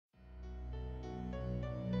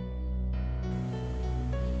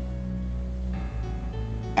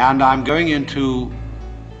And I'm going into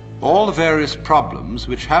all the various problems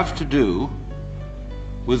which have to do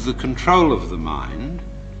with the control of the mind.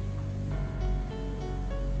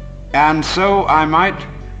 And so I might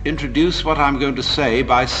introduce what I'm going to say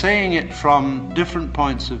by saying it from different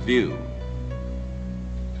points of view.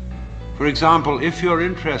 For example, if you're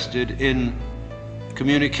interested in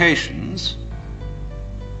communications,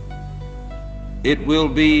 it will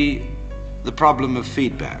be the problem of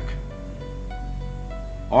feedback.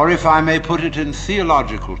 Or if I may put it in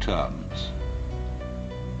theological terms,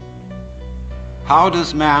 how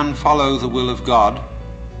does man follow the will of God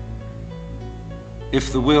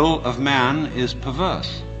if the will of man is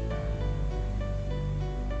perverse?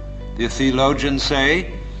 The theologians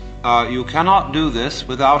say you cannot do this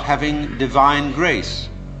without having divine grace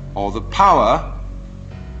or the power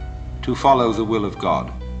to follow the will of God.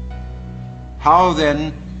 How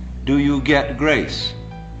then do you get grace?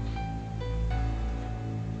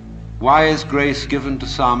 Why is grace given to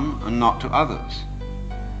some and not to others?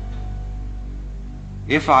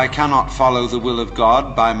 If I cannot follow the will of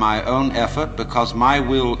God by my own effort because my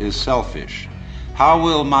will is selfish, how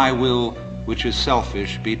will my will, which is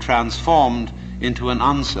selfish, be transformed into an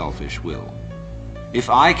unselfish will? If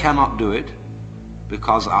I cannot do it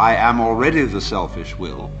because I am already the selfish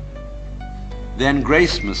will, then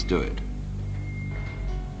grace must do it.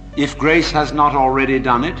 If grace has not already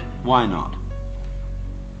done it, why not?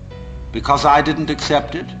 Because I didn't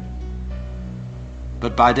accept it?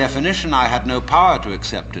 But by definition I had no power to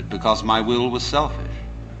accept it because my will was selfish.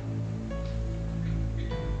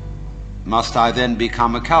 Must I then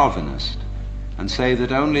become a Calvinist and say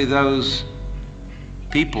that only those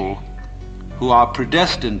people who are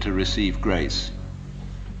predestined to receive grace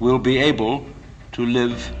will be able to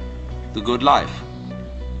live the good life?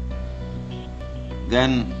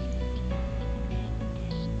 Then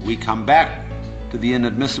we come back to the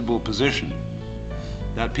inadmissible position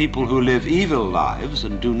that people who live evil lives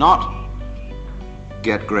and do not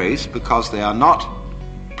get grace because they are not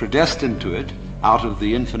predestined to it out of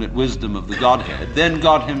the infinite wisdom of the Godhead, then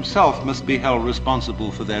God himself must be held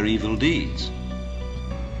responsible for their evil deeds.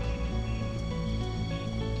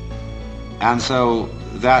 And so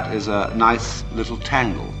that is a nice little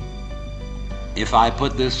tangle. If I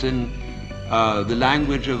put this in the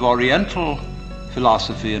language of Oriental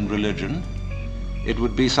philosophy and religion, it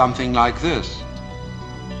would be something like this.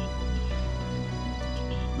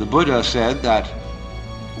 The Buddha said that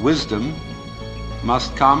wisdom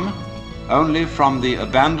must come only from the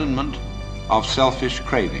abandonment of selfish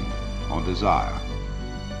craving or desire.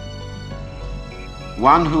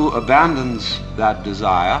 One who abandons that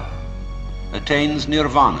desire attains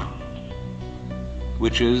nirvana,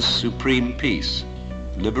 which is supreme peace,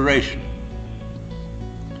 liberation.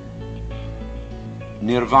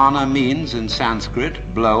 Nirvana means in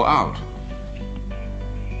Sanskrit blow out.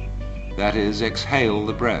 That is, exhale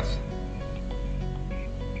the breath.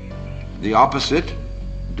 The opposite,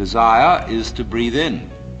 desire, is to breathe in.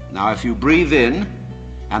 Now if you breathe in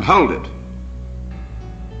and hold it,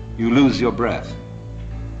 you lose your breath.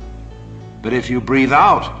 But if you breathe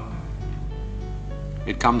out,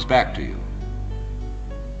 it comes back to you.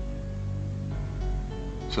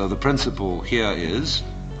 So the principle here is,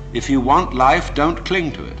 if you want life, don't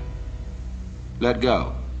cling to it. Let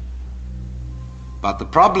go. But the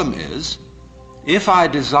problem is, if I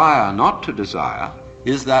desire not to desire,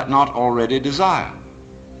 is that not already desire?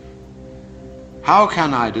 How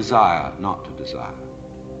can I desire not to desire?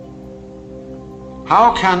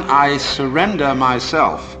 How can I surrender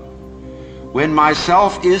myself when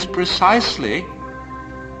myself is precisely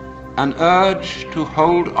an urge to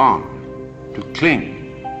hold on, to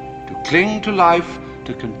cling to life,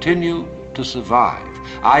 to continue to survive?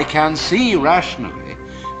 I can see rationally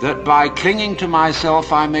that by clinging to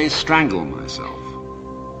myself I may strangle myself.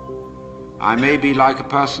 I may be like a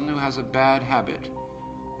person who has a bad habit,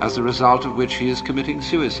 as a result of which he is committing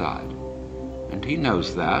suicide. And he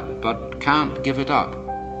knows that, but can't give it up,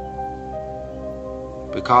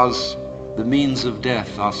 because the means of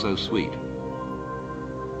death are so sweet.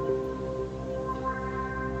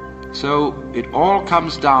 So it all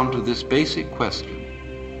comes down to this basic question,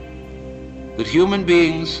 that human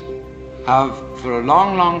beings have for a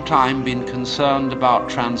long, long time been concerned about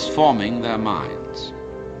transforming their minds.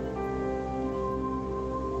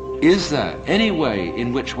 Is there any way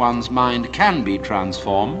in which one's mind can be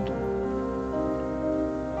transformed?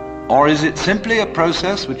 Or is it simply a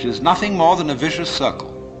process which is nothing more than a vicious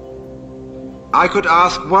circle? I could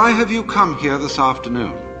ask, why have you come here this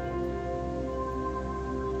afternoon?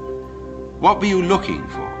 What were you looking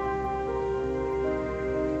for?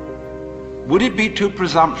 Would it be too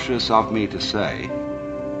presumptuous of me to say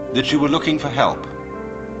that you were looking for help,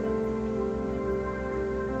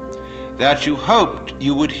 that you hoped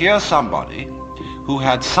you would hear somebody who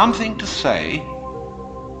had something to say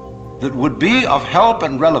that would be of help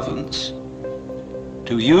and relevance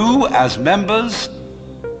to you as members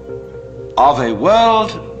of a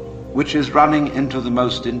world which is running into the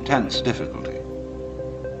most intense difficulty.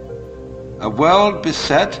 A world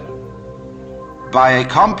beset by a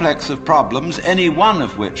complex of problems, any one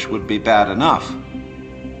of which would be bad enough.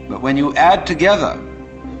 But when you add together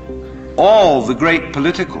all the great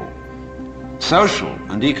political, social,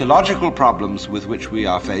 and ecological problems with which we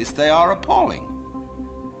are faced, they are appalling.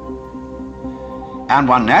 And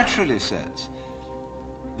one naturally says,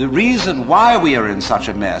 the reason why we are in such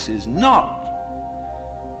a mess is not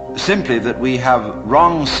simply that we have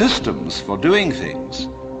wrong systems for doing things,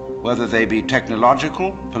 whether they be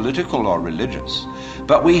technological, political, or religious,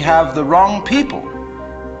 but we have the wrong people.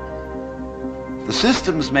 The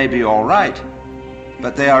systems may be all right,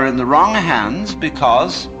 but they are in the wrong hands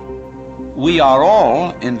because we are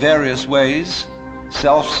all, in various ways,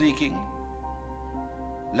 self-seeking,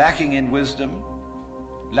 lacking in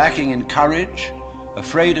wisdom, lacking in courage,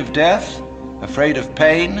 afraid of death, afraid of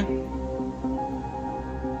pain,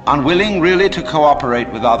 unwilling really to cooperate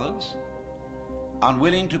with others,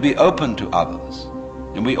 unwilling to be open to others.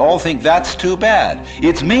 And we all think that's too bad.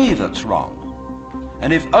 It's me that's wrong.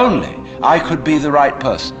 And if only I could be the right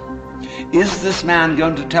person. Is this man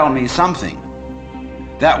going to tell me something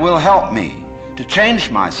that will help me to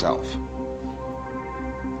change myself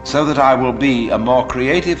so that I will be a more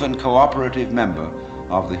creative and cooperative member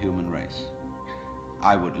of the human race?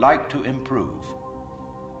 I would like to improve.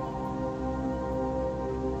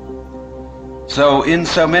 So in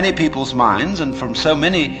so many people's minds and from so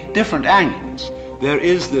many different angles, there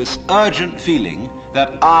is this urgent feeling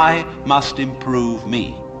that I must improve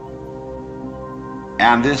me.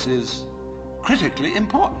 And this is critically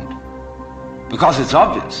important because it's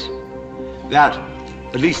obvious that,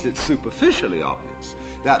 at least it's superficially obvious,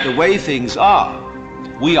 that the way things are,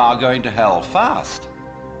 we are going to hell fast.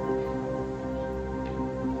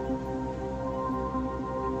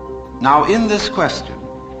 Now, in this question,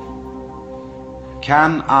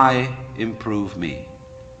 can I improve me?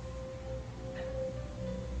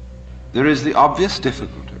 There is the obvious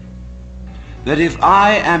difficulty that if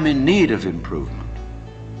I am in need of improvement,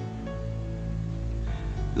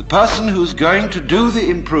 the person who's going to do the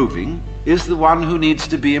improving is the one who needs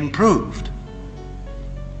to be improved.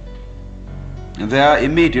 And there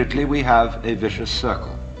immediately we have a vicious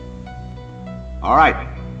circle. All right,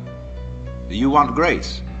 you want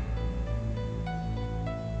grace?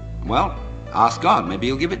 Well, ask God, maybe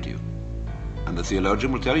he'll give it to you. And the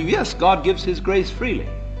theologian will tell you, yes, God gives his grace freely.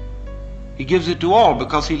 He gives it to all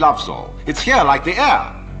because he loves all. It's here like the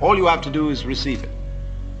air. All you have to do is receive it.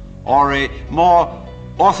 Or a more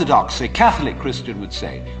orthodox, a Catholic Christian would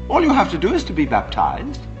say, all you have to do is to be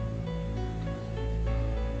baptized,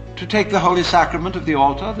 to take the holy sacrament of the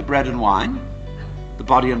altar, the bread and wine, the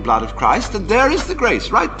body and blood of Christ, and there is the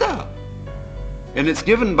grace right there. And it's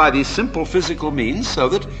given by these simple physical means so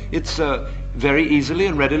that it's very easily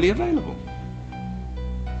and readily available.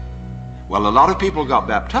 Well, a lot of people got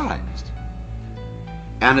baptized,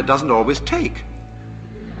 and it doesn't always take.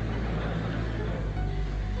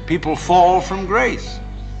 People fall from grace.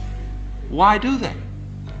 Why do they?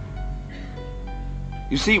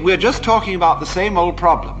 You see, we're just talking about the same old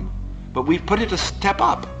problem, but we've put it a step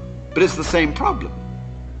up. But it's the same problem.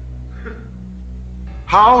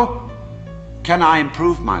 How can I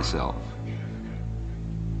improve myself?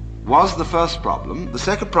 Was the first problem. The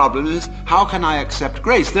second problem is, how can I accept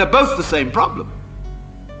grace? They're both the same problem.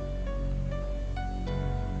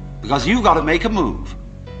 Because you've got to make a move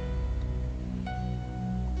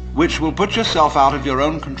which will put yourself out of your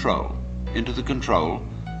own control into the control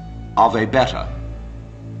of a better.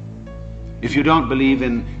 If you don't believe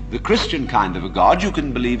in the Christian kind of a God, you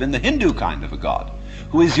can believe in the Hindu kind of a God,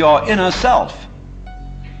 who is your inner self.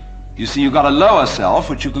 You see, you've got a lower self,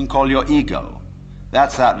 which you can call your ego.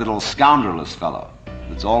 That's that little scoundrelous fellow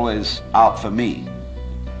that's always out for me.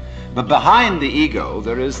 But behind the ego,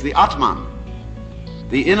 there is the Atman,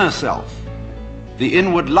 the inner self, the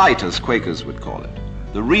inward light, as Quakers would call it,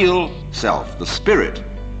 the real self, the spirit,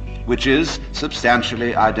 which is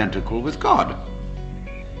substantially identical with God.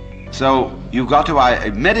 So you've got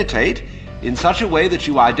to meditate in such a way that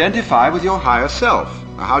you identify with your higher self.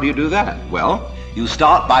 Now, how do you do that? Well, you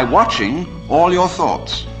start by watching all your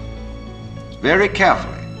thoughts very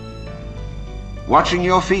carefully, watching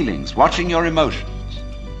your feelings, watching your emotions,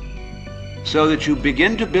 so that you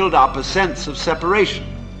begin to build up a sense of separation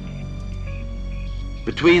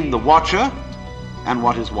between the watcher and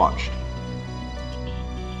what is watched.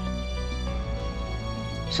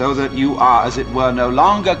 So that you are, as it were, no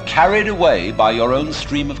longer carried away by your own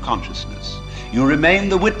stream of consciousness. You remain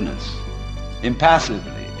the witness,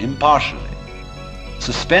 impassively, impartially,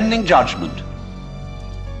 suspending judgment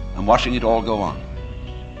and watching it all go on.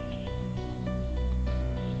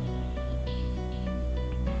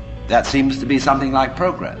 That seems to be something like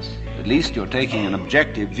progress. At least you're taking an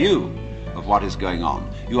objective view of what is going on.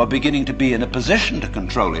 You are beginning to be in a position to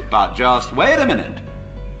control it, but just wait a minute.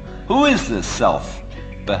 Who is this self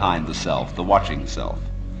behind the self, the watching self?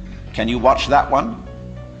 Can you watch that one?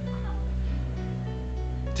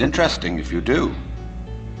 It's interesting if you do,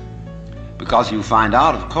 because you find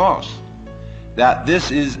out, of course, that this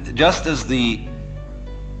is just as the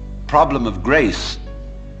problem of grace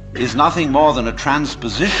is nothing more than a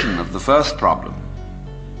transposition of the first problem.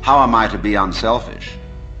 How am I to be unselfish?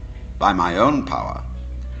 By my own power.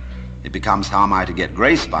 It becomes, how am I to get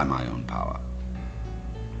grace by my own power?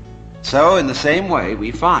 So in the same way,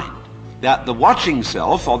 we find that the watching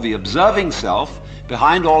self, or the observing self,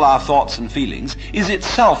 behind all our thoughts and feelings, is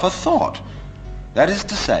itself a thought. That is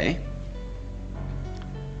to say,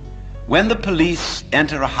 when the police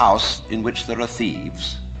enter a house in which there are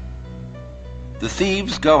thieves, the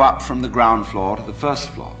thieves go up from the ground floor to the first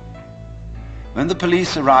floor. When the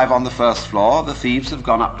police arrive on the first floor, the thieves have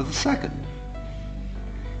gone up to the second,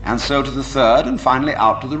 and so to the third, and finally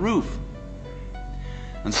out to the roof.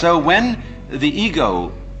 And so when the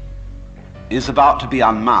ego is about to be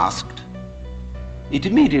unmasked, it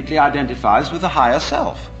immediately identifies with the higher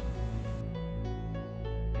self.